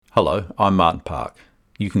Hello, I'm Martin Park.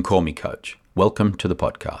 You can call me Coach. Welcome to the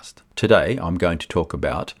podcast. Today I'm going to talk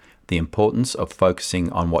about the importance of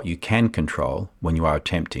focusing on what you can control when you are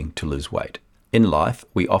attempting to lose weight. In life,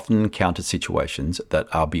 we often encounter situations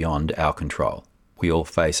that are beyond our control. We all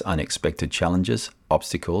face unexpected challenges,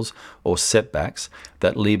 obstacles, or setbacks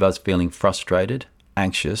that leave us feeling frustrated,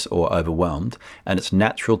 anxious, or overwhelmed, and it's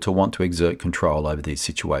natural to want to exert control over these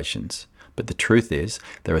situations. But the truth is,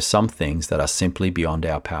 there are some things that are simply beyond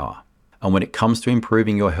our power. And when it comes to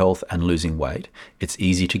improving your health and losing weight, it's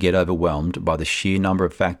easy to get overwhelmed by the sheer number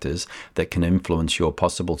of factors that can influence your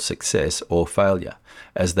possible success or failure,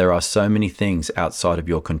 as there are so many things outside of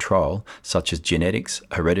your control, such as genetics,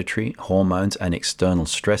 hereditary, hormones, and external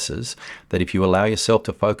stresses, that if you allow yourself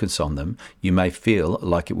to focus on them, you may feel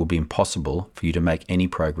like it will be impossible for you to make any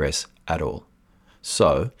progress at all.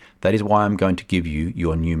 So, that is why I'm going to give you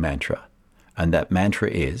your new mantra. And that mantra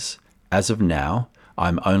is, as of now,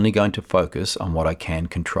 I'm only going to focus on what I can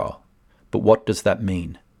control. But what does that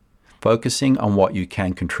mean? Focusing on what you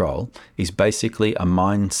can control is basically a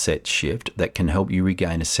mindset shift that can help you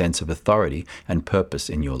regain a sense of authority and purpose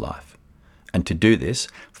in your life. And to do this,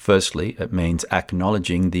 firstly, it means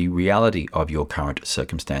acknowledging the reality of your current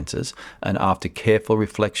circumstances, and after careful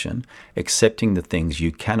reflection, accepting the things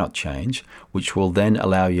you cannot change, which will then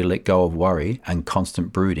allow you to let go of worry and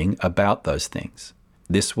constant brooding about those things.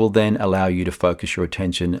 This will then allow you to focus your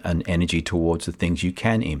attention and energy towards the things you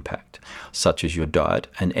can impact, such as your diet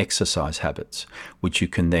and exercise habits, which you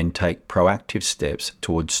can then take proactive steps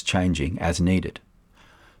towards changing as needed.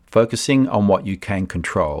 Focusing on what you can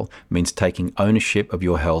control means taking ownership of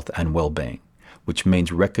your health and well-being, which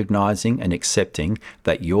means recognizing and accepting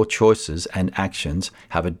that your choices and actions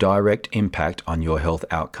have a direct impact on your health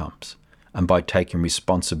outcomes. And by taking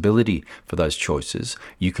responsibility for those choices,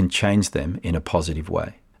 you can change them in a positive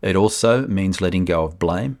way. It also means letting go of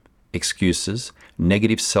blame, excuses,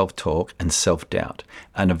 negative self-talk, and self-doubt,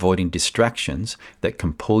 and avoiding distractions that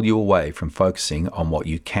can pull you away from focusing on what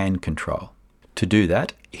you can control. To do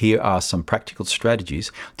that, here are some practical strategies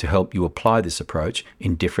to help you apply this approach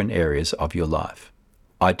in different areas of your life.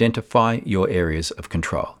 Identify your areas of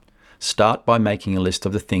control. Start by making a list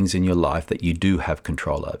of the things in your life that you do have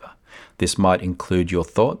control over. This might include your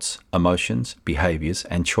thoughts, emotions, behaviors,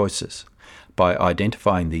 and choices. By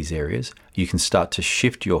identifying these areas, you can start to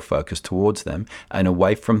shift your focus towards them and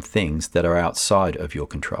away from things that are outside of your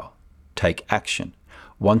control. Take action.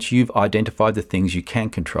 Once you've identified the things you can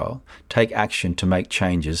control, take action to make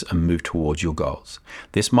changes and move towards your goals.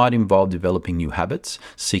 This might involve developing new habits,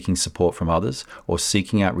 seeking support from others, or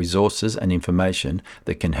seeking out resources and information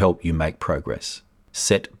that can help you make progress.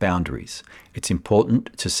 Set boundaries. It's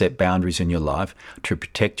important to set boundaries in your life to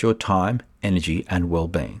protect your time, energy, and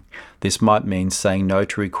well-being. This might mean saying no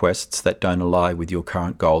to requests that don't align with your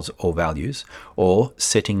current goals or values, or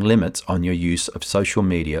setting limits on your use of social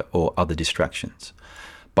media or other distractions.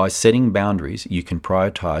 By setting boundaries, you can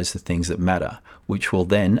prioritize the things that matter, which will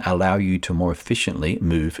then allow you to more efficiently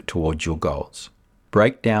move towards your goals.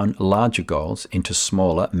 Break down larger goals into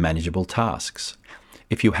smaller, manageable tasks.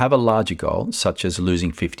 If you have a larger goal, such as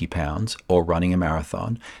losing 50 pounds or running a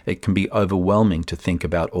marathon, it can be overwhelming to think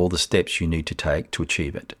about all the steps you need to take to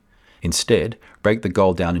achieve it. Instead, break the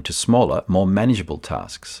goal down into smaller, more manageable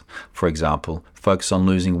tasks. For example, focus on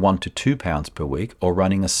losing 1 to 2 pounds per week or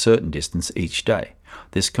running a certain distance each day.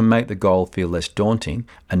 This can make the goal feel less daunting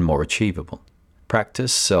and more achievable.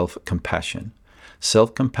 Practice self-compassion.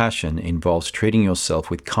 Self-compassion involves treating yourself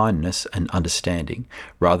with kindness and understanding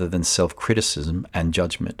rather than self-criticism and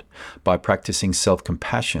judgment. By practicing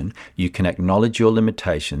self-compassion, you can acknowledge your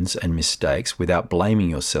limitations and mistakes without blaming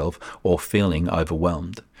yourself or feeling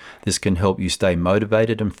overwhelmed. This can help you stay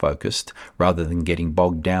motivated and focused rather than getting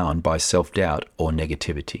bogged down by self-doubt or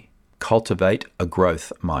negativity. Cultivate a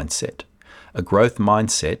growth mindset. A growth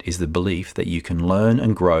mindset is the belief that you can learn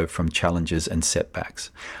and grow from challenges and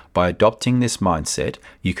setbacks. By adopting this mindset,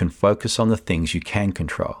 you can focus on the things you can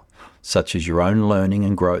control, such as your own learning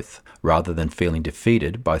and growth, rather than feeling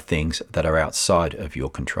defeated by things that are outside of your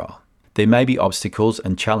control. There may be obstacles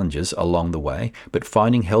and challenges along the way, but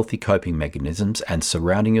finding healthy coping mechanisms and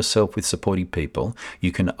surrounding yourself with supportive people,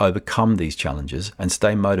 you can overcome these challenges and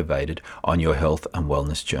stay motivated on your health and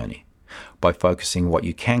wellness journey. By focusing what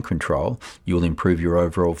you can control, you will improve your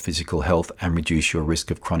overall physical health and reduce your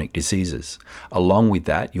risk of chronic diseases. Along with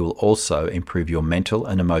that, you will also improve your mental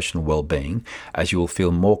and emotional well-being, as you will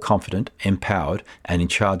feel more confident, empowered, and in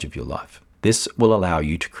charge of your life. This will allow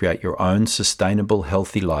you to create your own sustainable,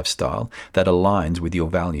 healthy lifestyle that aligns with your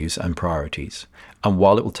values and priorities. And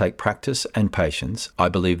while it will take practice and patience, I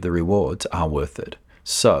believe the rewards are worth it.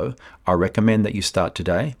 So I recommend that you start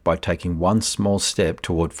today by taking one small step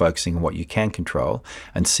toward focusing on what you can control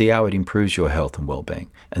and see how it improves your health and well-being.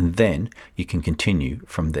 And then you can continue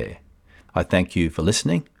from there. I thank you for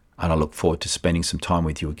listening, and I look forward to spending some time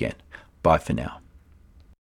with you again. Bye for now.